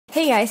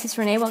Hey guys, it's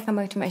Renee. Welcome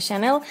back to my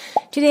channel.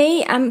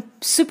 Today I'm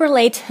super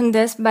late on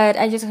this, but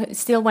I just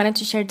still wanted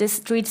to share these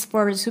treats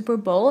for the Super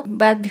Bowl.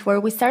 But before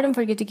we start, don't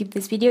forget to give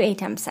this video a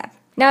thumbs up.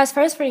 Now, as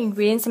far as for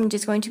ingredients, I'm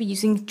just going to be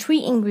using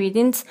 3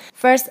 ingredients.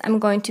 First, I'm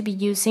going to be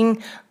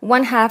using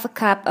 1/2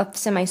 cup of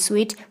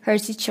semi-sweet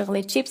Hershey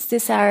chocolate chips.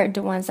 These are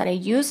the ones that I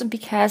use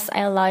because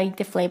I like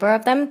the flavor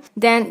of them.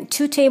 Then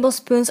 2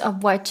 tablespoons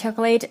of white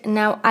chocolate.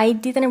 Now, I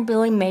didn't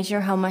really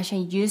measure how much I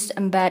used,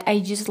 but I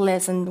used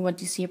less than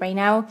what you see right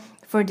now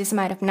for this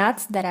amount of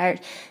nuts that are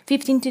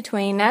 15 to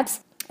 20 nuts.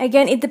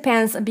 Again, it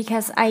depends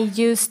because I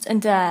used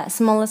the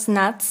smallest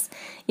nuts.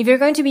 If you're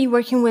going to be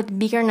working with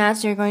bigger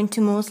nuts, you're going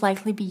to most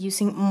likely be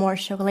using more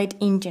chocolate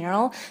in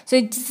general.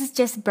 So this is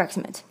just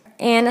approximate.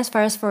 And as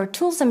far as for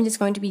tools, I'm just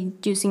going to be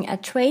using a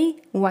tray,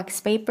 wax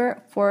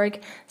paper, fork,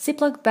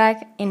 Ziploc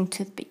bag, and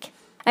toothpick.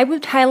 I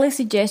would highly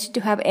suggest you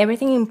to have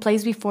everything in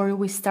place before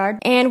we start.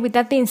 And with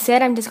that being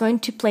said, I'm just going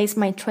to place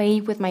my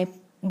tray with my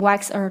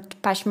wax or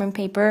parchment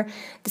paper,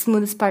 the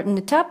smoothest part on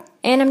the top,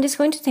 and I'm just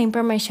going to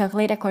temper my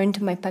chocolate according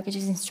to my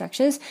package's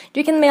instructions.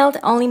 You can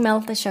only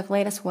melt the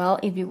chocolate as well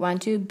if you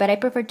want to, but I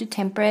prefer to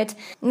temper it.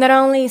 Not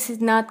only is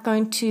it not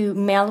going to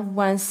melt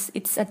once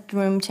it's at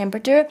room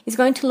temperature, it's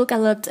going to look a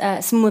lot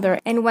smoother.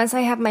 And once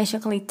I have my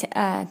chocolate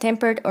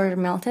tempered or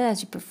melted,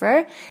 as you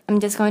prefer, I'm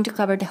just going to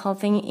cover the whole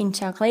thing in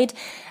chocolate.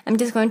 I'm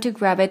just going to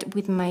grab it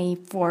with my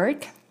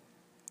fork,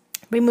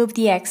 remove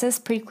the excess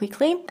pretty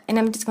quickly, and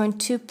I'm just going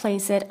to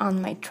place it on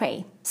my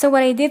tray. So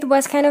what I did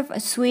was kind of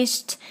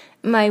switched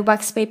my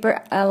wax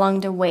paper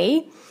along the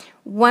way.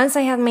 Once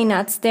I had my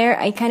nuts there,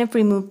 I kind of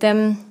removed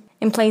them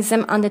and placed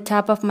them on the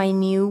top of my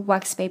new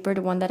wax paper,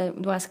 the one that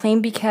was clean,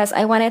 because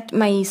I wanted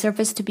my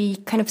surface to be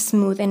kind of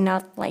smooth and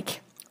not like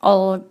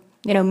all,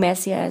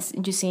 messy as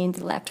you see in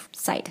the left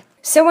side.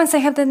 So once I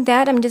have done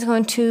that, I'm just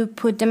going to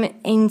put them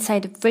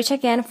inside the fridge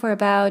again for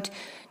about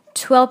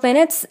 12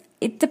 minutes.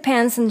 It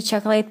depends on the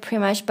chocolate pretty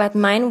much, but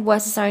mine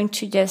was starting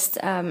to just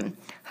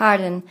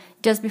harden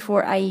just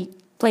before I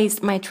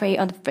placed my tray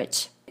on the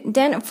fridge.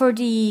 Then for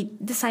the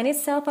design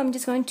itself, I'm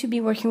just going to be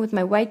working with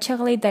my white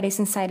chocolate that is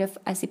inside of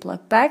a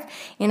Ziploc bag,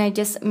 and I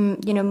just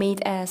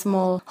made a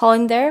small hole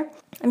in there.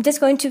 I'm just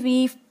going to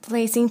be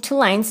placing 2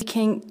 lines. You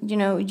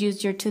can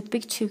use your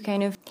toothpick to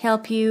kind of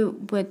help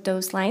you with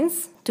those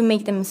lines to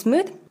make them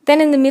smooth. Then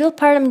in the middle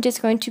part, I'm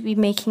just going to be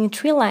making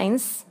 3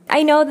 lines.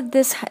 I know that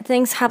these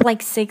things have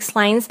like 6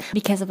 lines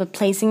because of the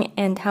placing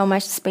and how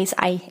much space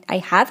I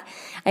had.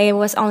 I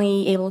was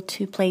only able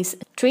to place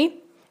 3.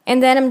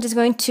 And then I'm just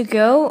going to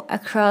go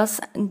across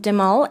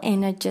them all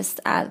and I just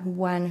add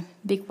 1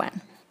 big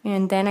one.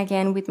 And then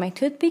again with my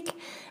toothpick,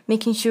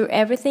 making sure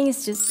everything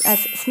is just as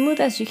smooth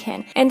as you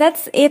can. And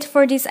that's it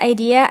for this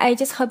idea. I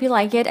just hope you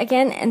like it.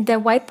 Again, the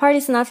white part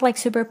is not like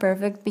super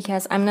perfect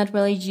because I'm not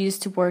really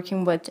used to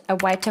working with a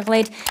white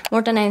chocolate.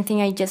 More than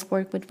anything, I just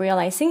work with real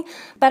icing.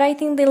 But I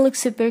think they look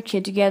super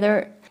cute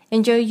together.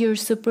 Enjoy your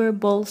Super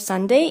Bowl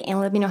Sunday and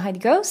let me know how it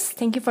goes.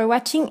 Thank you for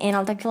watching and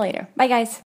I'll talk to you later. Bye guys!